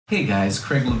Hey guys,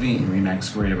 Craig Levine, RE/MAX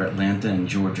Greater Atlanta and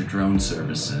Georgia Drone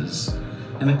Services.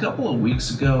 And a couple of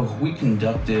weeks ago, we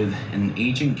conducted an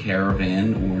agent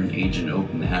caravan, or an agent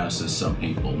open house as some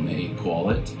people may call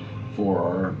it, for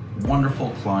our wonderful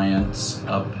clients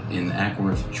up in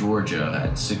Ackworth, Georgia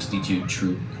at 62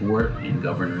 Troup Court in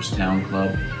Governors Towne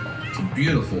Club. It's a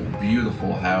beautiful,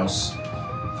 beautiful house,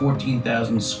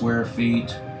 14,000 square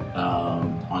feet,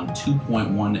 on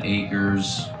 2.1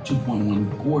 acres, 2.1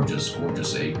 gorgeous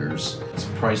acres. It's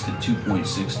priced at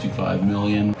 $2.625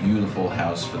 million. Beautiful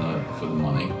house for the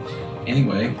money.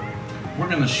 Anyway, we're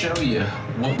going to show you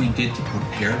what we did to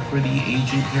prepare for the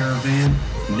agent caravan,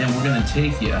 and then we're going to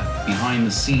take you behind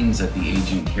the scenes at the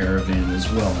agent caravan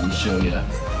as well and show you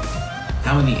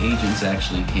how many agents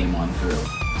actually came on through.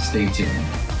 Stay tuned.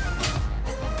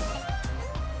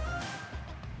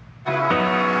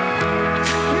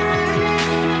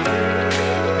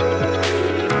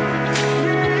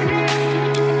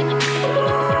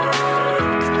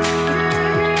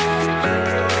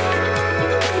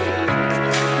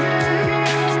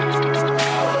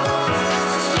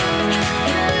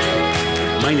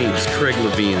 My name is Craig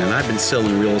Levine, and I've been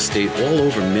selling real estate all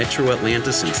over Metro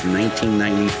Atlanta since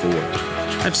 1994.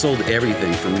 I've sold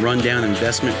everything from rundown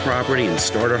investment property and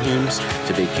starter homes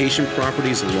to vacation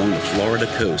properties along the Florida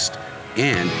coast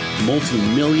and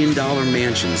multi-million-dollar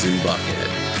mansions in Buckhead.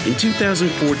 In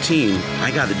 2014,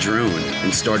 I got a drone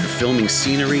and started filming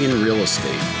scenery and real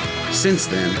estate. Since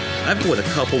then, I've bought a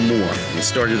couple more and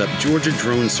started up Georgia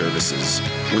Drone Services,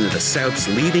 one of the South's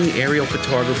leading aerial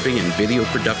photography and video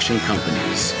production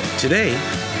companies. Today,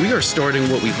 we are starting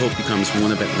what we hope becomes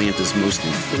one of Atlanta's most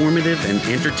informative and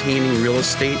entertaining real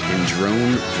estate and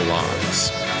drone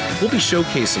vlogs. We'll be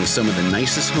showcasing some of the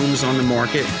nicest homes on the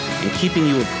market and keeping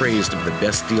you appraised of the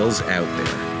best deals out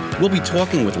there. We'll be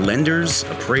talking with lenders,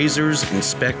 appraisers,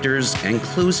 inspectors, and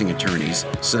closing attorneys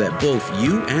so that both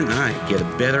you and I get a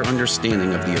better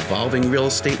understanding of the evolving real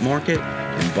estate market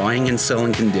and buying and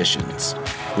selling conditions.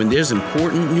 When there's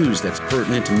important news that's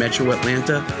pertinent to Metro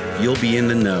Atlanta, you'll be in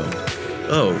the know.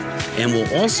 Oh, and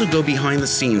we'll also go behind the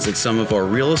scenes at some of our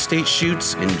real estate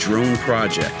shoots and drone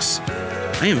projects.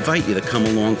 I invite you to come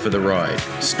along for the ride.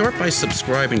 Start by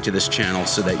subscribing to this channel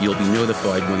so that you'll be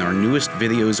notified when our newest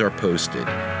videos are posted.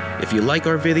 If you like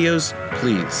our videos,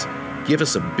 please give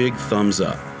us a big thumbs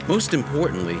up. Most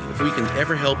importantly, if we can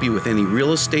ever help you with any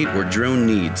real estate or drone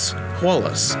needs, call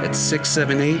us at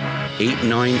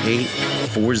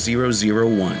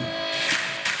 678-898-4001.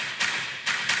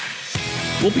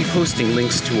 We'll be posting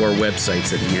links to our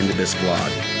websites at the end of this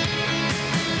vlog.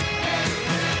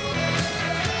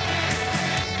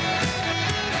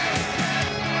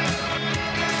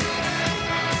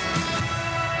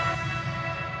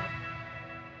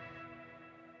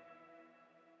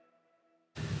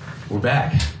 We're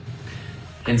back.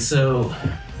 And so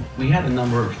we had a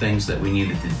number of things that we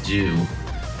needed to do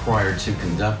prior to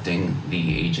conducting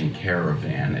the agent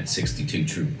caravan at 62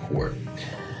 Troup Court.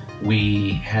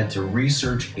 We had to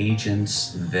research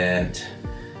agents that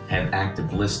had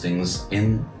active listings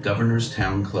in Governors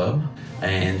Towne Club,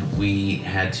 and we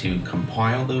had to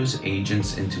compile those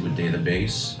agents into a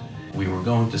database. We were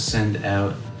going to send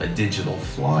out a digital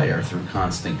flyer through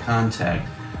Constant Contact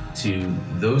to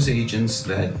those agents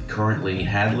that currently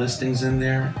had listings in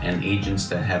there and agents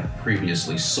that have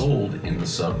previously sold in the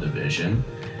subdivision.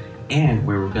 And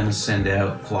we were going to send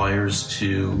out flyers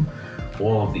to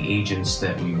all of the agents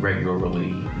that we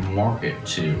regularly market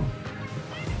to.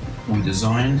 We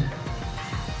designed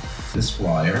this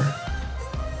flyer.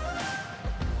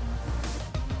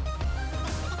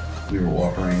 We were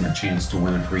offering a chance to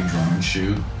win a free drone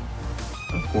shoot.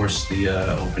 Of course, the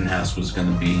open house was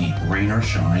going to be rain or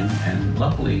shine, and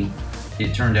luckily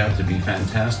it turned out to be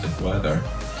fantastic weather.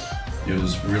 It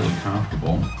was really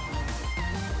comfortable.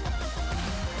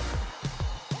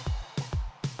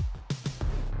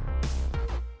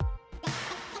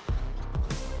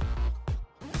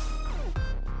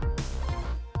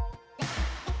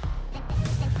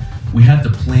 We had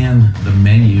to plan the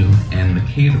menu and the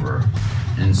caterer,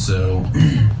 and so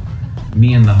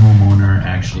me and the homeowner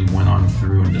actually went on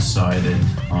through and decided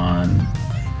on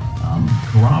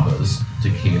Carrabba's to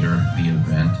cater the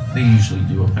event. They usually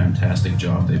do a fantastic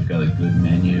job. They've got a good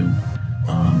menu.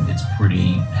 It's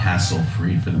pretty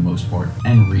hassle-free for the most part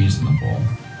and reasonable.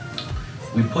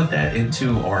 We put that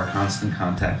into our Constant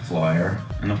Contact flyer,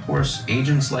 and of course,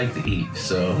 agents like to eat,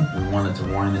 so we wanted to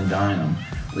wine and dine them.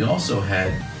 We also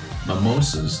had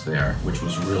mimosas there, which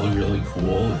was really, really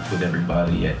cool. It put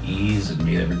everybody at ease and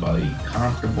made everybody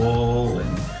comfortable,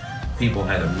 and people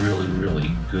had a really, really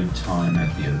good time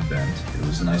at the event. It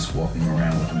was nice walking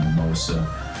around with a mimosa.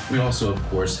 We also, of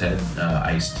course, had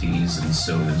iced teas and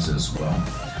sodas as well.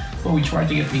 But we tried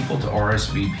to get people to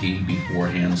RSVP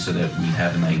beforehand so that we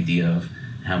have an idea of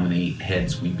how many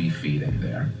heads we'd be feeding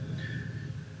there.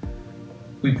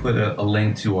 We put a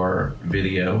link to our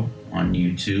video on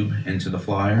YouTube into the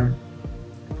flyer,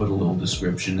 put a little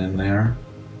description in there.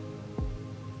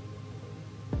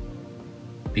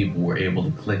 People were able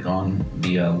to click on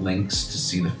the links to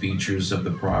see the features of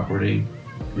the property,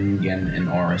 and again an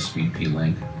RSVP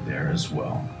link there as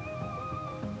well.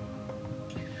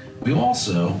 We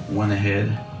also went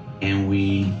ahead and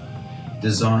we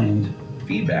designed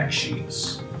feedback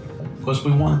sheets. Of course,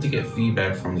 we wanted to get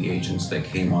feedback from the agents that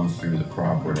came on through the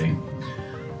property.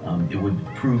 It would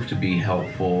prove to be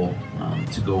helpful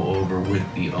to go over with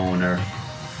the owner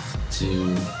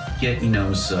to get,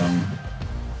 some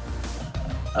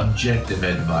objective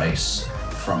advice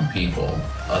from people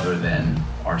other than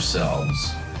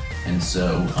ourselves. And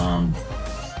so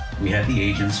we had the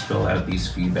agents fill out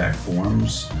these feedback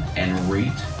forms and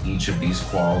rate each of these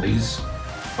qualities.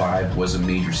 5 was a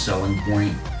major selling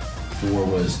point, 4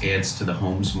 was adds to the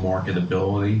home's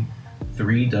marketability,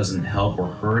 3 doesn't help or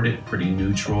hurt it, pretty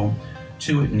neutral,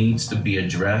 2 it needs to be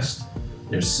addressed.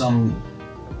 There's some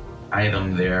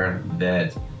item there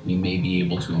that we may be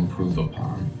able to improve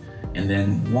upon. And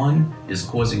then 1 is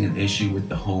causing an issue with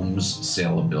the home's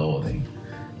saleability.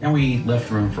 And we left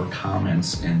room for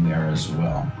comments in there as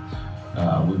well.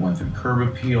 We went through curb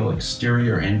appeal,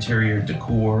 exterior, interior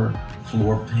decor,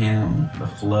 floor plan, the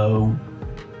flow,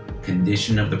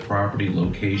 condition of the property,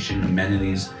 location,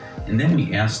 amenities, and then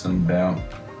we asked them about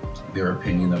their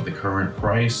opinion of the current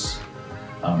price,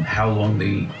 how long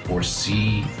they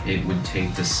foresee it would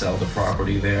take to sell the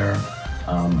property there,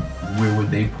 where would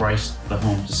they price the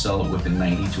home to sell it within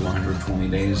 90 to 120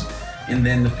 days, and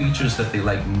then the features that they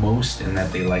like most and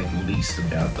that they like least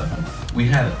about the home. We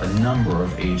had a number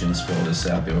of agents fill this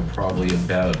out. There were probably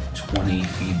about 20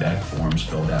 feedback forms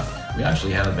filled out. We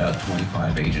actually had about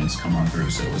 25 agents come on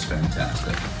through, so it was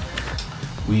fantastic.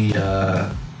 We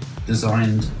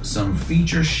designed some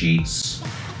feature sheets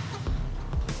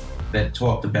that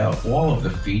talked about all of the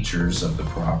features of the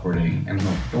property, and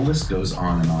the list goes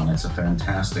on and on. It's a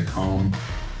fantastic home.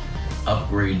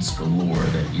 Upgrades galore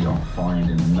that you don't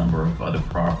find in a number of other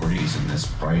properties in this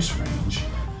price range.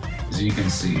 As you can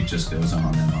see, it just goes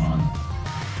on and on.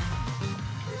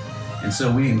 And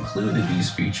so we included these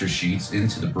feature sheets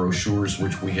into the brochures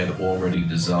which we had already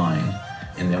designed,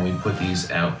 and then we put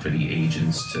these out for the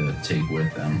agents to take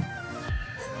with them.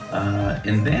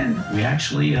 And then we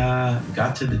actually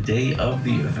got to the day of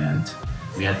the event.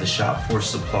 We had to shop for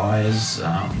supplies,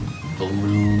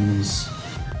 balloons,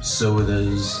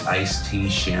 sodas, iced tea,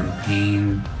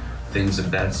 champagne, things of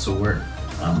that sort,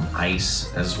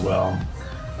 ice as well.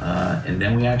 And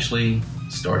then we actually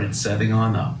started setting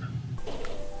on up.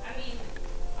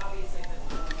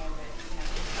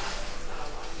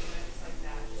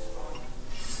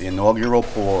 The inaugural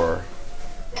pour.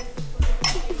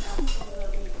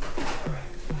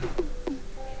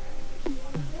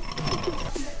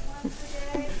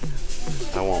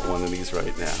 I want one of these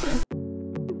right now.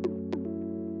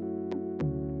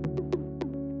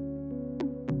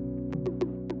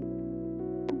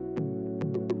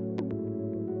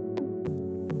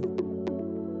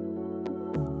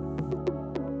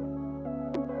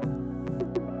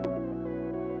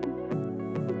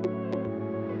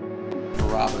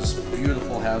 Roba's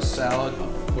beautiful house salad.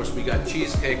 Of course, we got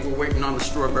cheesecake. We're waiting on the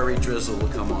strawberry drizzle to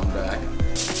come on back.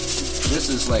 This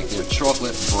is like their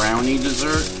chocolate brownie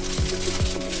dessert.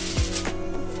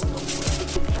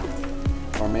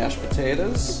 Our mashed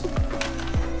potatoes.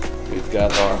 We've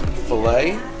got our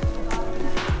filet.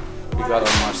 We got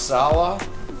our marsala.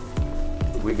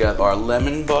 We got our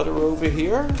lemon butter over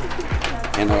here.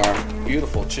 And our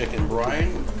beautiful chicken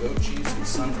brine with goat cheese and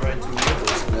sun-dried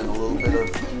tomatoes. And then a little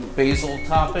bit of basil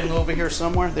topping over here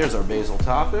somewhere. There's our basil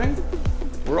topping.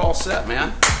 We're all set,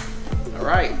 man. All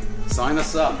right, sign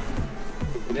us up.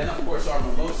 And then, of course, our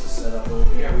mimosa setup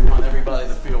over here. We want everybody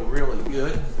to feel really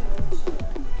good.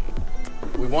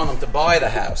 We want them to buy the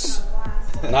house,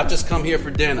 not just come here for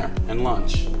dinner and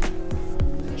lunch.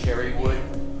 Cherry wood,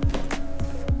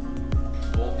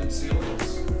 vaulted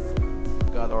ceilings.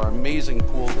 Got our amazing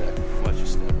pool deck. Let you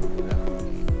step over that.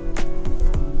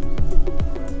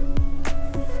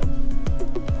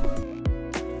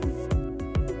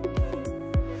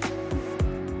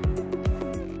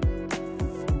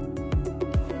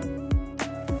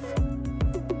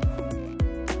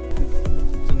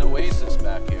 Oasis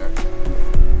back here.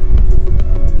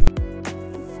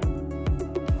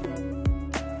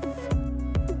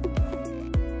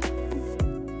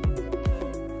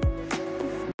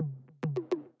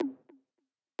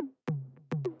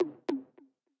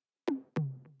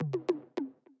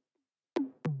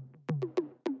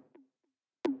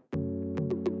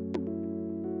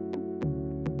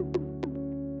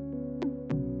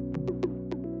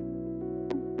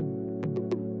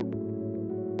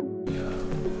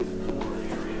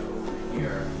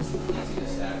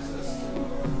 easiest access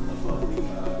above the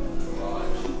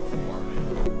garage apartment.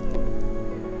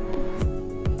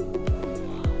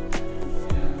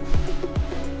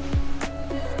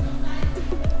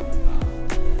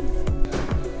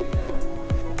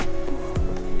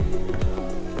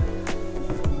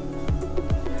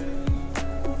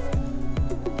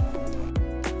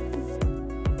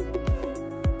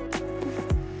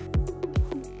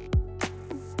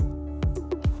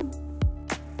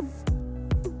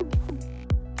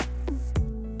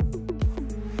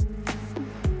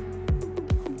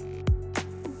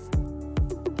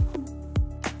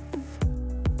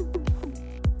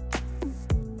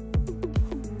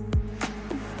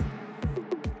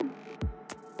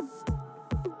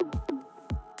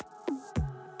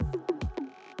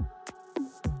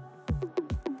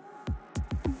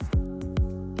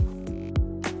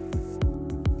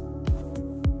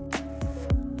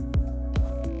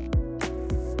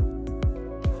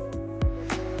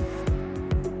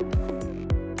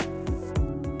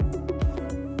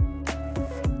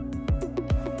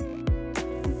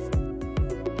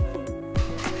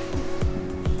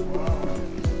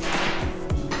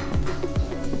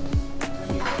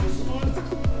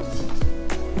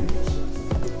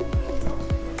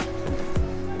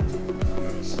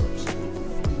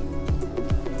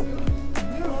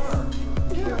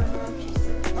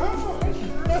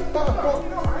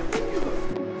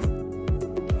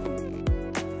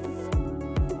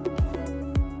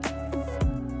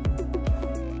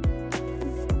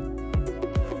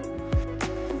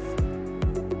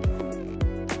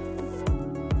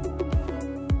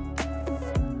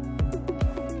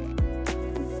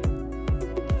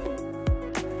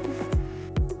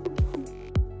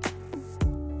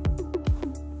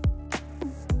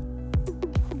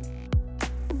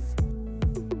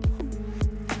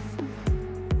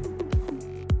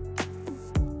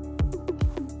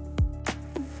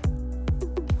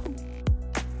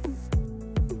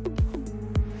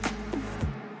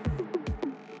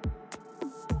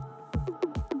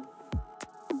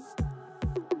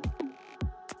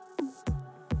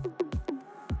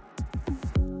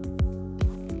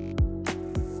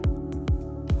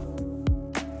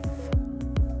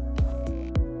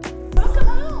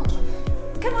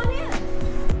 Come on in.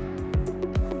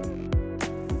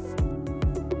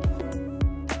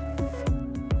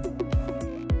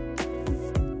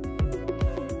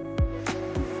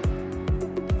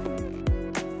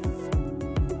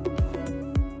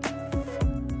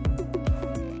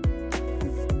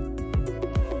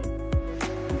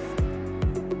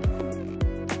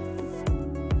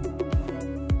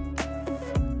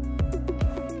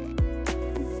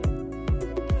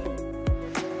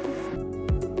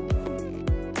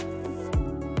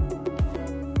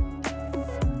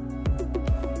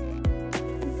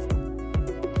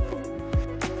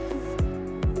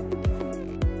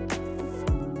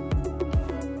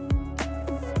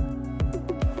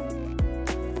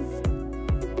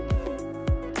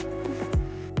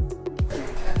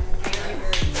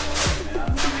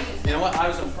 You know what? I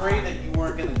was afraid that you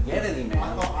weren't going to get any, man.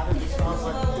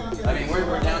 I mean,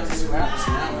 we're down to scraps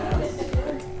now, man.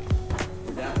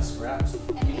 We're down to scraps.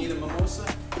 You need a mimosa?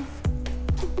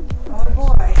 Oh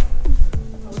boy.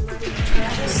 Are we ready to try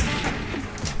this?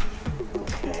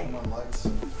 Okay.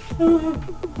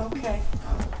 Okay.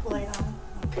 Lay on.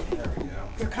 Okay. There we go.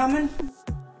 You're coming?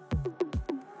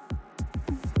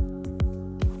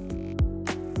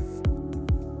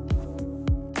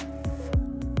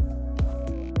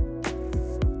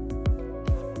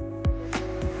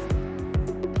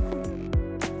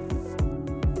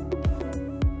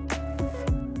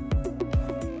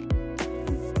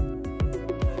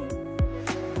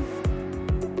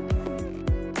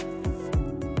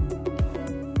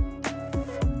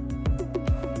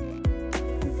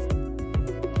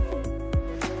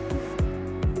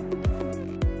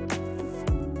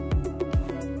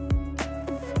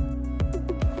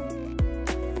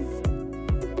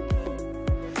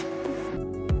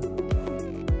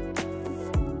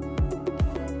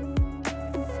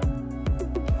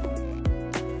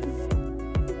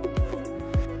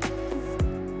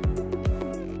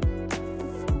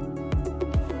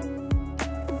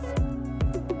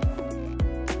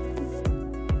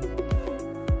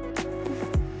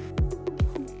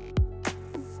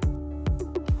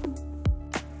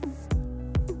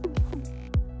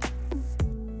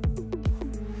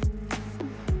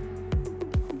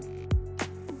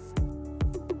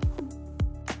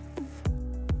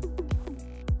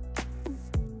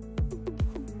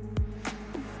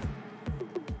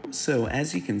 So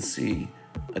as you can see,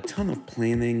 a ton of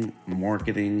planning,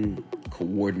 marketing,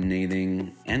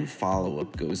 coordinating, and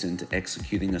follow-up goes into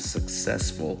executing a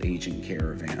successful agent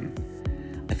caravan.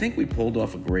 I think we pulled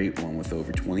off a great one with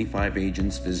over 25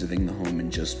 agents visiting the home in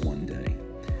just one day.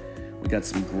 We got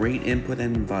some great input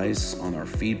and advice on our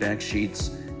feedback sheets,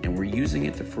 and we're using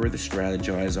it to further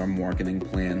strategize our marketing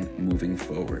plan moving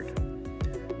forward.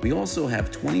 We also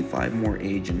have 25 more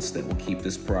agents that will keep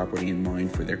this property in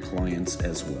mind for their clients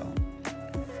as well.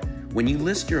 When you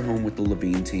list your home with the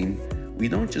Levine team, we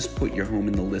don't just put your home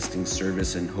in the listing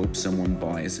service and hope someone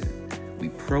buys it. We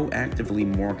proactively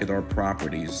market our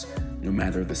properties, no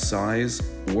matter the size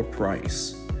or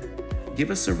price. Give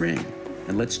us a ring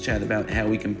and let's chat about how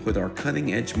we can put our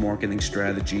cutting-edge marketing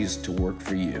strategies to work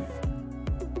for you.